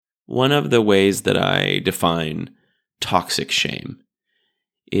One of the ways that I define toxic shame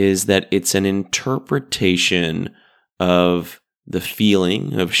is that it's an interpretation of the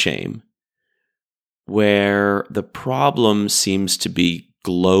feeling of shame where the problem seems to be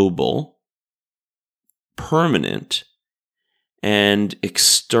global, permanent, and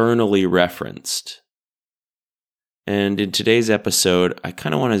externally referenced. And in today's episode, I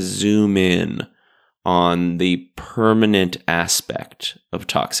kind of want to zoom in on the permanent aspect of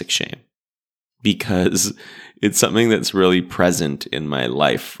toxic shame because it's something that's really present in my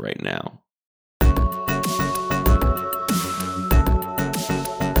life right now.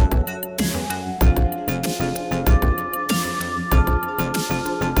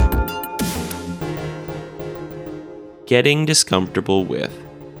 Getting discomfortable with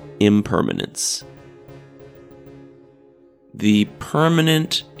impermanence. The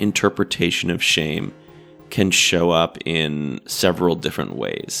permanent interpretation of shame can show up in several different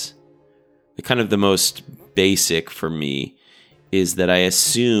ways. The most basic for me is that I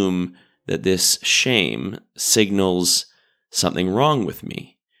assume that this shame signals something wrong with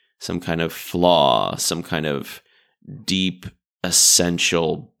me, some kind of flaw, some kind of deep,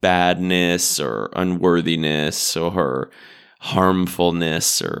 essential badness or unworthiness or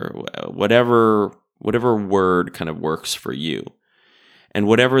harmfulness or whatever word kind of works for you. And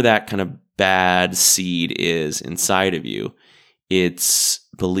whatever that kind of bad seed is inside of you, it's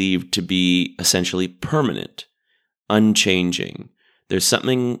believed to be essentially permanent, unchanging. There's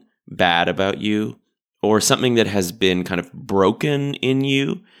something bad about you or something that has been kind of broken in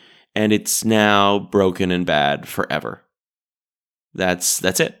you, and it's now broken and bad forever. That's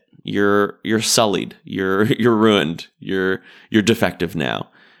it. You're sullied. You're ruined. You're defective now.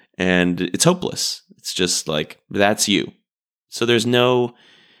 And it's hopeless. It's just like, that's you. So there's no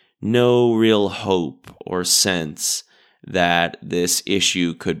real hope or sense that this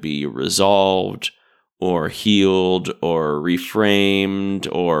issue could be resolved or healed or reframed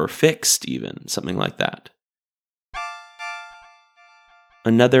or fixed even, something like that.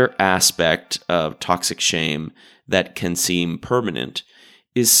 Another aspect of toxic shame that can seem permanent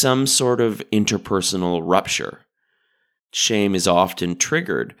is some sort of interpersonal rupture. Shame is often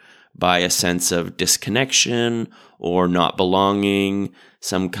triggered by a sense of disconnection or not belonging,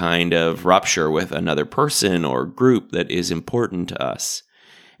 some kind of rupture with another person or group that is important to us.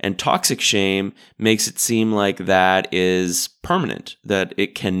 And toxic shame makes it seem like that is permanent, that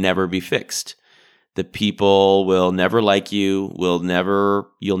it can never be fixed. The people will never like you, you'll never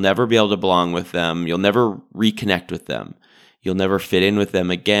be able to belong with them, you'll never reconnect with them, you'll never fit in with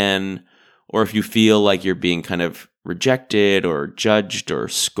them again, or if you feel like you're being kind of rejected or judged or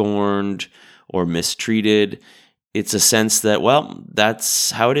scorned or mistreated, it's a sense that, well, that's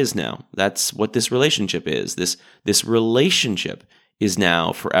how it is now. That's what this relationship is. This relationship is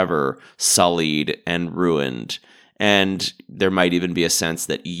now forever sullied and ruined. And there might even be a sense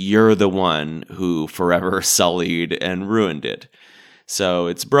that you're the one who forever sullied and ruined it. So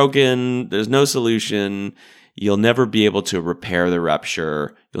it's broken. There's no solution. You'll never be able to repair the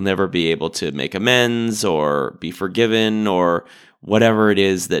rupture. You'll never be able to make amends or be forgiven or whatever it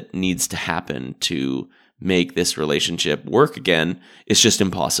is that needs to happen to make this relationship work again. It's just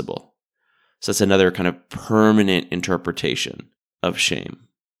impossible. So that's another kind of permanent interpretation of shame.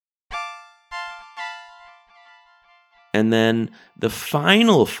 And then the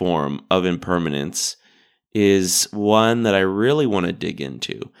final form of impermanence is one that I really want to dig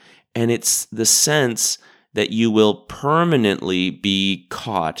into. And it's the sense that you will permanently be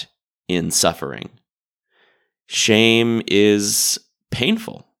caught in suffering. Shame is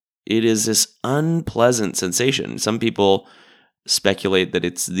painful. It is this unpleasant sensation. Some people speculate that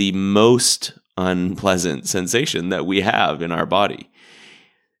it's the most unpleasant sensation that we have in our body.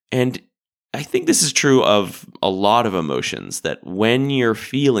 And I think this is true of a lot of emotions, that when you're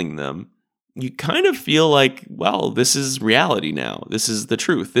feeling them, you kind of feel like, well, this is reality now. This is the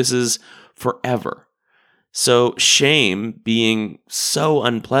truth. This is forever. So shame, being so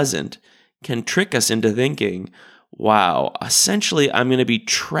unpleasant, can trick us into thinking, wow, essentially I'm going to be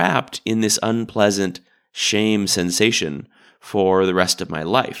trapped in this unpleasant shame sensation for the rest of my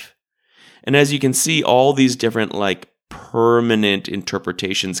life. And as you can see, all these different permanent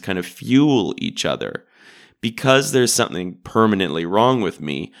interpretations kind of fuel each other. Because there's something permanently wrong with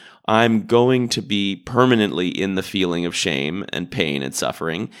me, I'm going to be permanently in the feeling of shame and pain and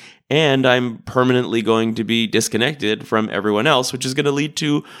suffering, and I'm permanently going to be disconnected from everyone else, which is going to lead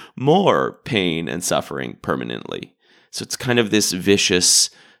to more pain and suffering permanently. So it's kind of this vicious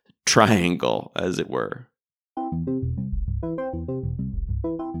triangle, as it were.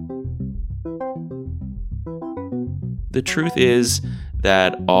 The truth is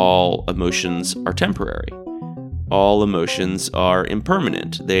that all emotions are temporary. All emotions are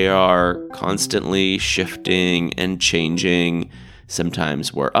impermanent. They are constantly shifting and changing.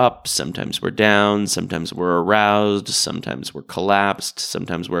 Sometimes we're up, sometimes we're down, sometimes we're aroused, sometimes we're collapsed,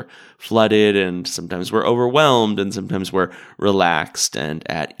 sometimes we're flooded, and sometimes we're overwhelmed, and sometimes we're relaxed and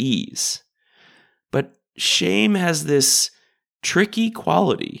at ease. But shame has this tricky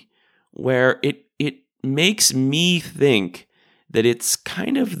quality where it makes me think that it's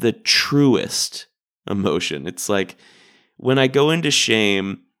kind of the truest emotion. It's like when I go into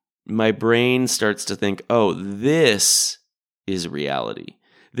shame, my brain starts to think, oh, this is reality.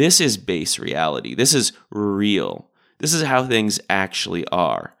 This is base reality. This is real. This is how things actually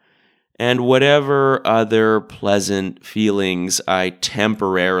are. And whatever other pleasant feelings I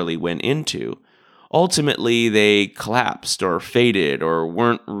temporarily went into, ultimately they collapsed or faded or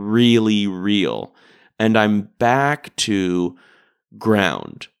weren't really real. And I'm back to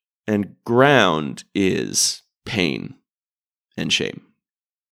ground. And ground is pain and shame.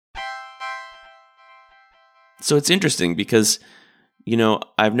 So it's interesting because,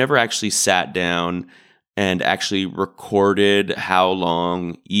 I've never actually sat down and actually recorded how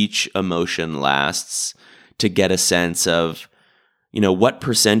long each emotion lasts to get a sense of, what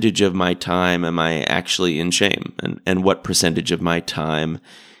percentage of my time am I actually in shame? And what percentage of my time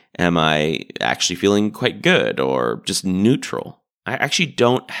am I actually feeling quite good or just neutral? I actually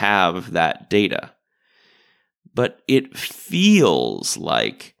don't have that data. But it feels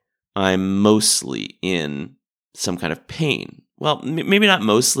like I'm mostly in some kind of pain. Well, maybe not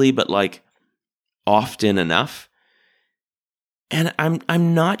mostly, but like often enough. And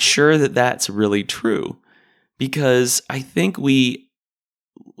I'm not sure that that's really true, because I think we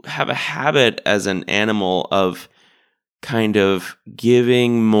have a habit as an animal of kind of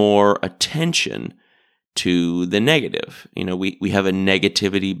giving more attention to the negative. We have a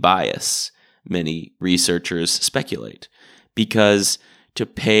negativity bias, many researchers speculate, because to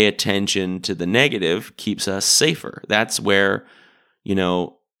pay attention to the negative keeps us safer. That's where,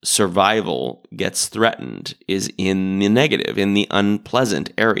 survival gets threatened, is in the negative, in the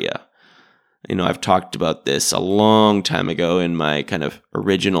unpleasant area. I've talked about this a long time ago in my kind of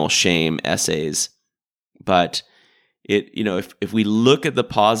original shame essays, but if we look at the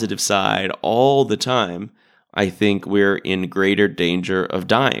positive side all the time, I think we're in greater danger of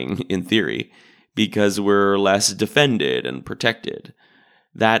dying, in theory, because we're less defended and protected.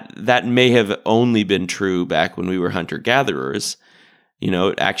 That may have only been true back when we were hunter-gatherers.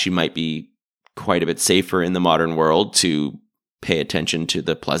 It actually might be quite a bit safer in the modern world to pay attention to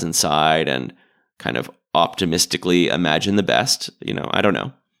the pleasant side and kind of optimistically imagine the best. I don't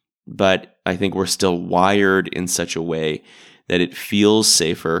know. But I think we're still wired in such a way that it feels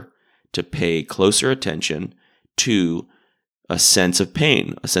safer to pay closer attention to a sense of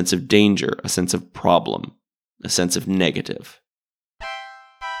pain, a sense of danger, a sense of problem, a sense of negative.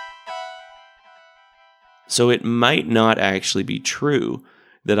 So it might not actually be true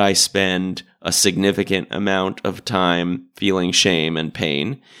that I spend a significant amount of time feeling shame and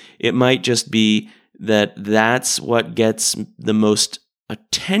pain. It might just be that that's what gets the most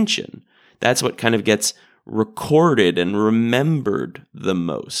attention. That's what kind of gets recorded and remembered the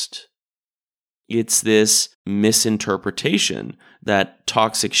most. It's this misinterpretation that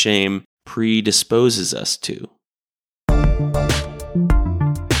toxic shame predisposes us to.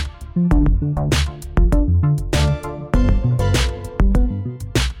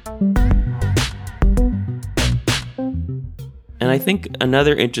 And I think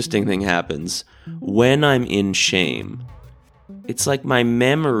another interesting thing happens when I'm in shame. It's like my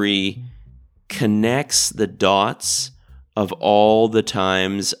memory connects the dots of all the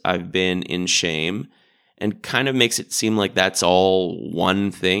times I've been in shame and kind of makes it seem like that's all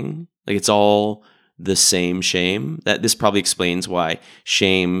one thing. Like it's all the same shame. That this probably explains why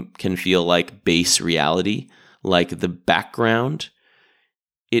shame can feel like base reality, like the background.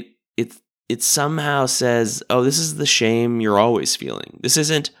 It somehow says, oh, this is the shame you're always feeling. This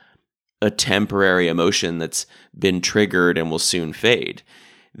isn't a temporary emotion that's been triggered and will soon fade.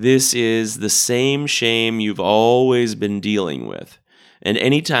 This is the same shame you've always been dealing with. And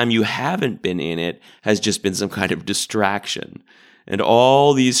anytime you haven't been in it has just been some kind of distraction. And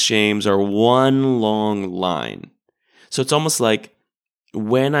all these shames are one long line. So it's almost like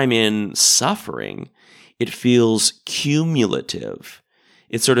when I'm in suffering, it feels cumulative.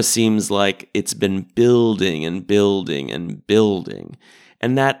 It sort of seems like it's been building and building and building.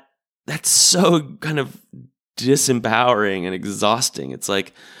 And that's so kind of disempowering and exhausting. It's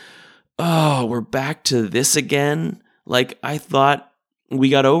like, oh, we're back to this again? Like, I thought we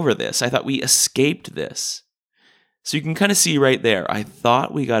got over this. I thought we escaped this. So you can kind of see right there, I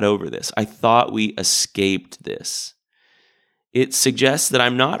thought we got over this. I thought we escaped this. It suggests that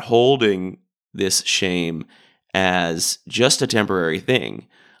I'm not holding this shame as just a temporary thing.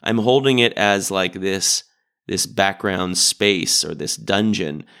 I'm holding it as like this background space or this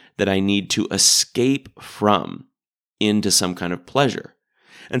dungeon that I need to escape from into some kind of pleasure.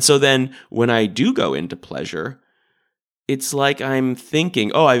 And so then when I do go into pleasure, it's like I'm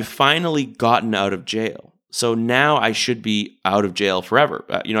thinking, oh, I've finally gotten out of jail. So now I should be out of jail forever.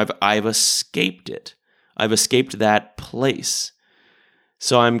 I've escaped it. I've escaped that place.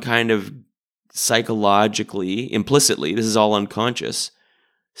 So I'm kind of psychologically, implicitly, this is all unconscious,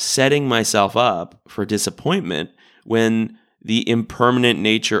 setting myself up for disappointment when the impermanent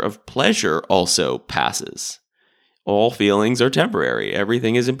nature of pleasure also passes. All feelings are temporary.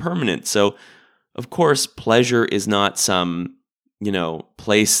 Everything is impermanent. So, of course, pleasure is not some,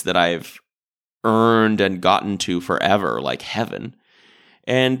 place that I've earned and gotten to forever, like heaven.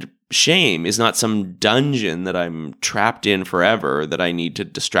 And shame is not some dungeon that I'm trapped in forever that I need to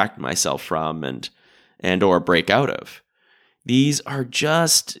distract myself from and or break out of. These are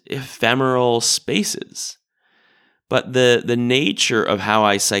just ephemeral spaces. But the nature of how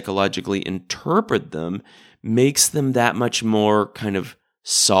I psychologically interpret them makes them that much more kind of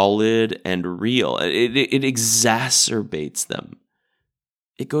solid and real. It exacerbates them.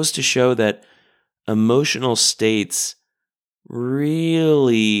 It goes to show that emotional states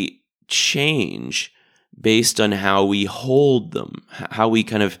really change based on how we hold them, how we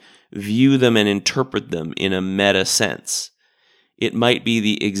kind of view them and interpret them in a meta sense. It might be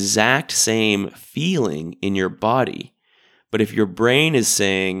the exact same feeling in your body, but if your brain is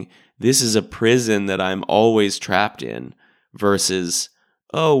saying, this is a prison that I'm always trapped in, versus,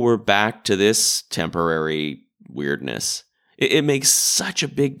 oh, we're back to this temporary weirdness, it makes such a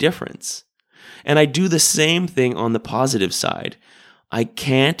big difference. And I do the same thing on the positive side. I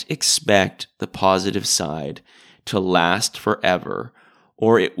can't expect the positive side to last forever,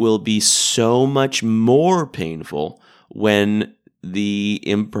 or it will be so much more painful when the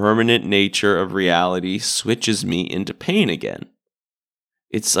impermanent nature of reality switches me into pain again.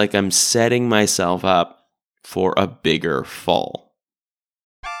 It's like I'm setting myself up for a bigger fall.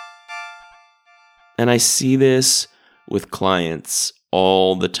 And I see this with clients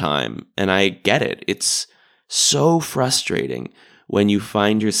all the time, and I get it. It's so frustrating when you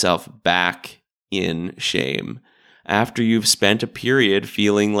find yourself back in shame after you've spent a period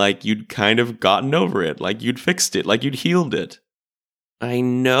feeling like you'd kind of gotten over it, like you'd fixed it, like you'd healed it. I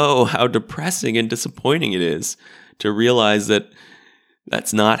know how depressing and disappointing it is to realize that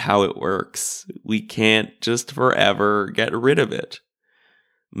that's not how it works. We can't just forever get rid of it.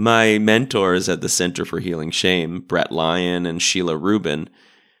 My mentors at the Center for Healing Shame, Brett Lyon and Sheila Rubin,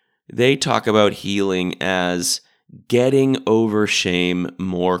 they talk about healing as getting over shame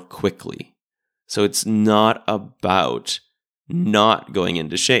more quickly. So it's not about not going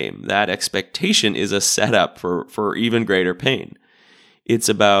into shame. That expectation is a setup for even greater pain. It's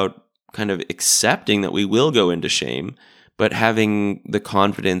about kind of accepting that we will go into shame, but having the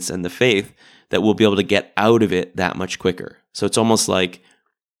confidence and the faith that we'll be able to get out of it that much quicker. So it's almost like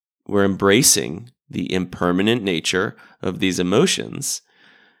we're embracing the impermanent nature of these emotions,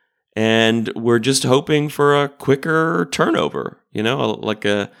 and we're just hoping for a quicker turnover, like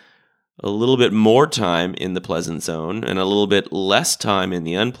a little bit more time in the pleasant zone and a little bit less time in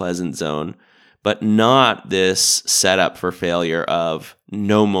the unpleasant zone, but not this setup for failure of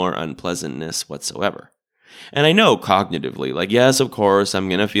no more unpleasantness whatsoever. And I know cognitively, yes, of course, I'm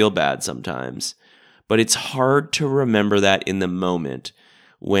going to feel bad sometimes, but it's hard to remember that in the moment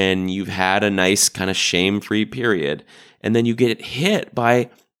when you've had a nice kind of shame-free period, and then you get hit by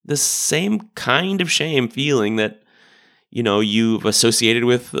the same kind of shame feeling that, you've associated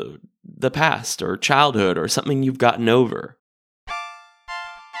with the past or childhood or something you've gotten over.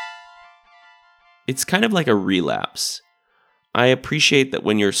 It's kind of like a relapse. I appreciate that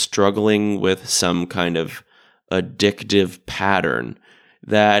when you're struggling with some kind of addictive pattern,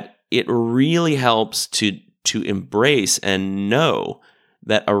 that it really helps to embrace and know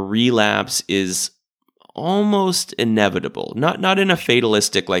that a relapse is almost inevitable. Not in a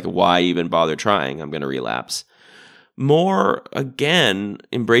fatalistic, why even bother trying, I'm going to relapse. More, again,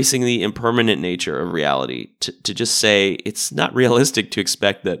 embracing the impermanent nature of reality, to just say it's not realistic to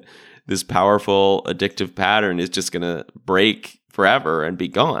expect that this powerful addictive pattern is just going to break forever and be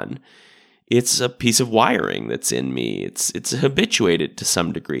gone. It's a piece of wiring that's in me. It's habituated to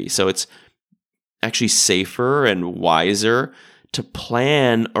some degree. So it's actually safer and wiser to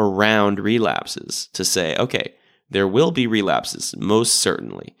plan around relapses, to say, okay, there will be relapses, most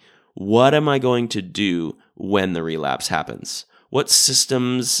certainly. What am I going to do when the relapse happens? What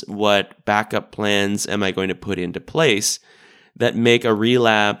systems, what backup plans am I going to put into place that make a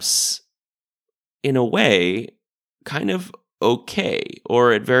relapse, in a way, kind of okay,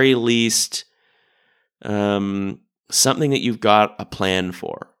 or at very least something that you've got a plan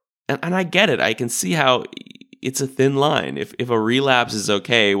for? And I get it. I can see how it's a thin line. If a relapse is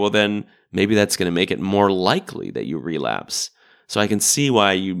okay, well then maybe that's going to make it more likely that you relapse. So I can see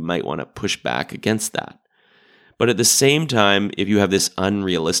why you might want to push back against that. But at the same time, if you have this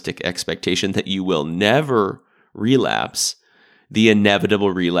unrealistic expectation that you will never relapse, the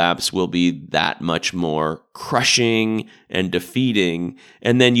inevitable relapse will be that much more crushing and defeating,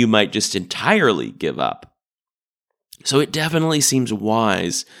 and then you might just entirely give up. So it definitely seems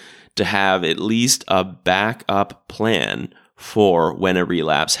wise to have at least a backup plan for when a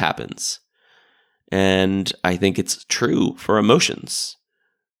relapse happens. And I think it's true for emotions.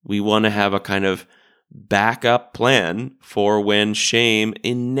 We want to have a kind of backup plan for when shame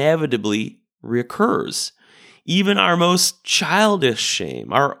inevitably recurs. Even our most childish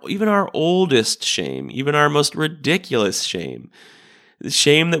shame, even our oldest shame, even our most ridiculous shame, the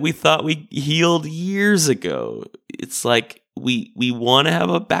shame that we thought we healed years ago. It's like we want to have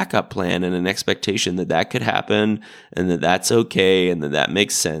a backup plan and an expectation that that could happen and that that's okay and that that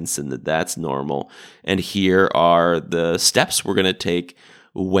makes sense and that that's normal. And here are the steps we're going to take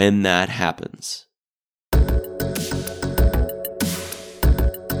when that happens.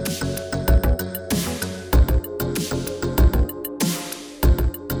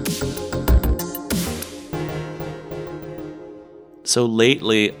 So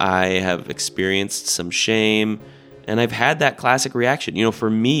lately, I have experienced some shame, and I've had that classic reaction. For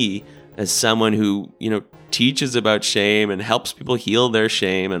me, as someone who, teaches about shame and helps people heal their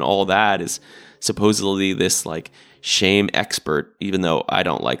shame and all that, is supposedly this like shame expert, even though I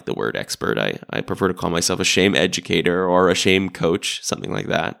don't like the word expert. I prefer to call myself a shame educator or a shame coach, something like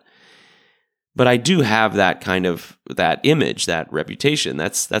that. But I do have that image, that reputation.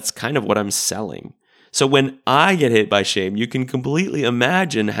 That's kind of what I'm selling. So when I get hit by shame, you can completely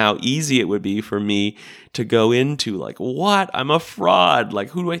imagine how easy it would be for me to go into like, what? I'm a fraud. Like,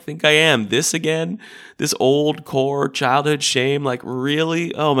 who do I think I am? This again? This old core childhood shame? Like,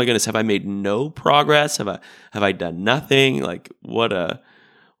 really? Oh my goodness. Have I made no progress? Have I done nothing? Like, what a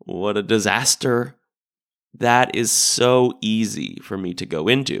disaster. That is so easy for me to go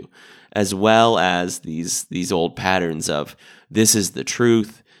into, as well as these old patterns of this is the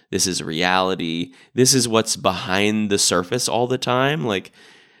truth. This is reality. This is what's behind the surface all the time. Like,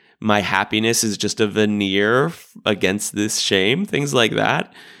 my happiness is just a veneer against this shame, things like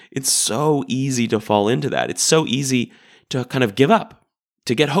that. It's so easy to fall into that. It's so easy to kind of give up,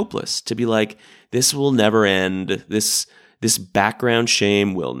 to get hopeless, to be like, this will never end. This background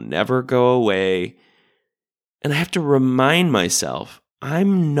shame will never go away. And I have to remind myself,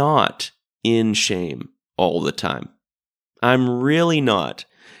 I'm not in shame all the time. I'm really not.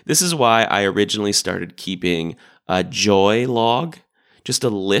 This is why I originally started keeping a joy log, just a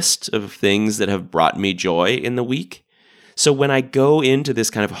list of things that have brought me joy in the week. So when I go into this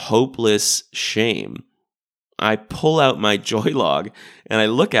kind of hopeless shame, I pull out my joy log and I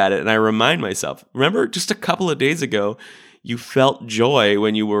look at it and I remind myself, remember just a couple of days ago, you felt joy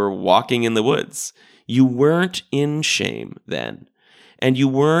when you were walking in the woods. You weren't in shame then. And you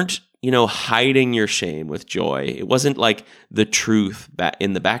weren't hiding your shame with joy. It wasn't like the truth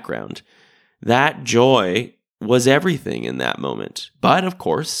in the background. That joy was everything in that moment. But of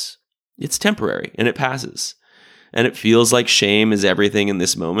course, it's temporary and it passes. And it feels like shame is everything in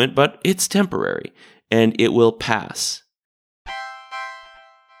this moment, but it's temporary and it will pass.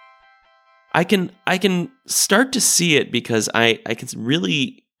 I can start to see it because I can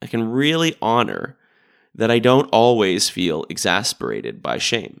really honor that I don't always feel exasperated by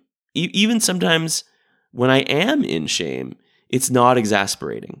shame. Even sometimes when I am in shame, it's not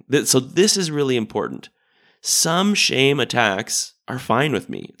exasperating. So this is really important. Some shame attacks are fine with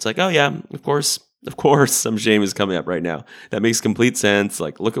me. It's like, oh yeah, of course, some shame is coming up right now. That makes complete sense.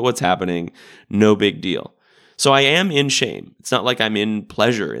 Like, look at what's happening. No big deal. So I am in shame. It's not like I'm in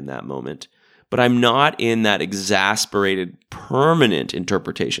pleasure in that moment, but I'm not in that exasperated, permanent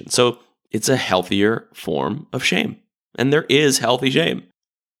interpretation. So it's a healthier form of shame. And there is healthy shame.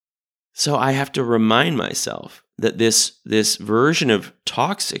 So I have to remind myself that this version of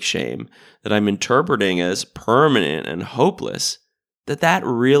toxic shame that I'm interpreting as permanent and hopeless, that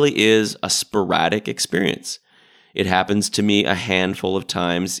really is a sporadic experience. It happens to me a handful of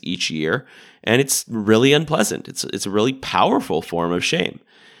times each year, and it's really unpleasant. It's a really powerful form of shame.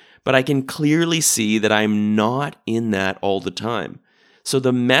 But I can clearly see that I'm not in that all the time. So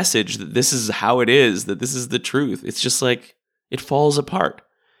the message that this is how it is, that this is the truth, it's just like it falls apart.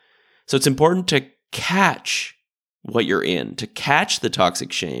 So it's important to catch what you're in, to catch the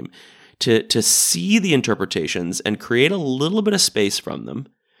toxic shame, to see the interpretations and create a little bit of space from them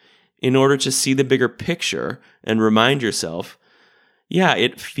in order to see the bigger picture and remind yourself, yeah,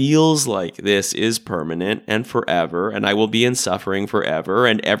 it feels like this is permanent and forever, and I will be in suffering forever,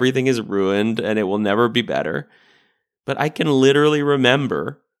 and everything is ruined, and it will never be better. But I can literally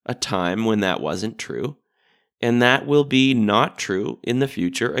remember a time when that wasn't true, and that will be not true in the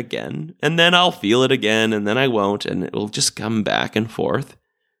future again, and then I'll feel it again, and then I won't, and it will just come back and forth,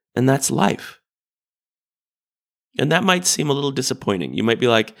 and that's life. And that might seem a little disappointing. You might be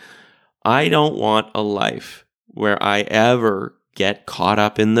like, I don't want a life where I ever get caught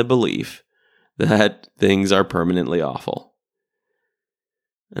up in the belief that things are permanently awful.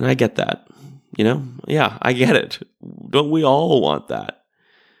 And I get that, Yeah, I get it. Don't we all want that?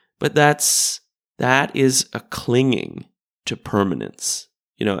 But that is a clinging to permanence.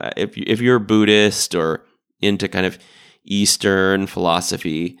 If you're Buddhist or into kind of Eastern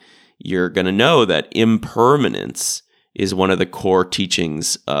philosophy, you're going to know that impermanence is one of the core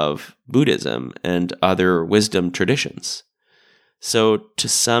teachings of Buddhism and other wisdom traditions. So to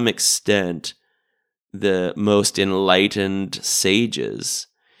some extent, the most enlightened sages,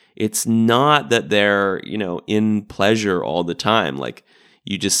 it's not that they're, in pleasure all the time. Like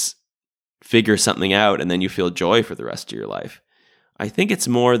you just figure something out and then you feel joy for the rest of your life. I think it's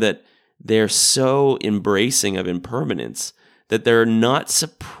more that they're so embracing of impermanence that they're not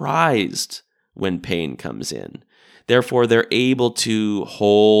surprised when pain comes in. Therefore, they're able to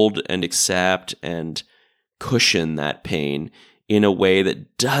hold and accept and cushion that pain in a way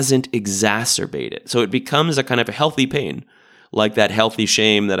that doesn't exacerbate it. So it becomes a kind of a healthy pain, like that healthy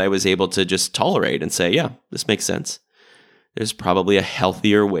shame that I was able to just tolerate and say, yeah, this makes sense. There's probably a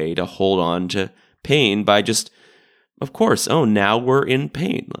healthier way to hold on to pain by just, of course, now we're in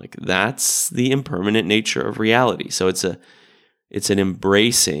pain. Like that's the impermanent nature of reality. So it's an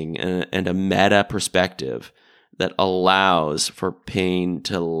embracing and a meta perspective that allows for pain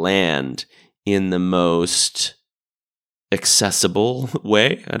to land in the most accessible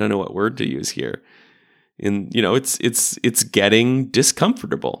way. I don't know what word to use here. It's getting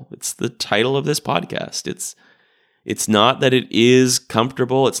discomfortable. It's the title of this podcast. It's not that it is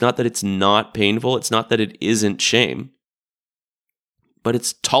comfortable. It's not that it's not painful. It's not that it isn't shame. But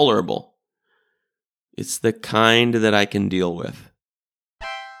it's tolerable. It's the kind that I can deal with.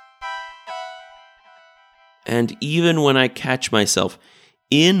 And even when I catch myself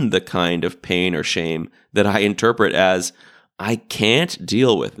in the kind of pain or shame that I interpret as, I can't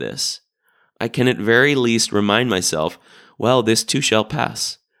deal with this, I can at very least remind myself, well, this too shall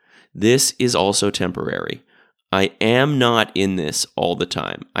pass. This is also temporary. I am not in this all the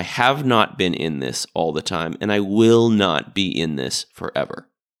time. I have not been in this all the time, and I will not be in this forever.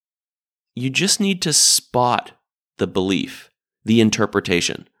 You just need to spot the belief, the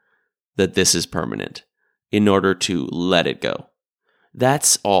interpretation that this is permanent in order to let it go.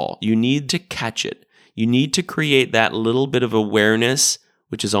 That's all. You need to catch it. You need to create that little bit of awareness,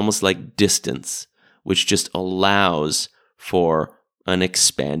 which is almost like distance, which just allows for an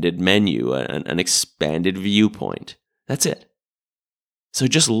expanded menu, an expanded viewpoint. That's it. So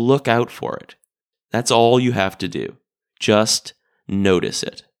just look out for it. That's all you have to do. Just notice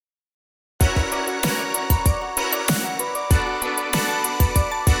it.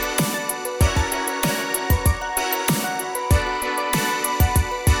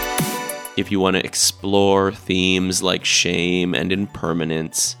 If you want to explore themes like shame and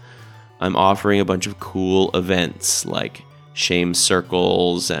impermanence, I'm offering a bunch of cool events like shame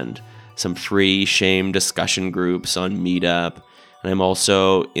circles and some free shame discussion groups on Meetup. And I'm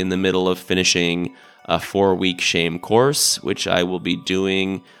also in the middle of finishing a 4-week shame course, which I will be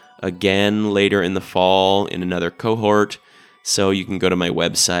doing again later in the fall in another cohort. So you can go to my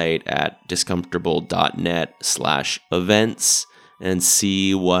website at discomfortable.net/events and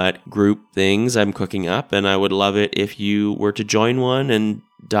see what group things I'm cooking up. And I would love it if you were to join one and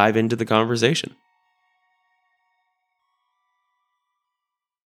dive into the conversation.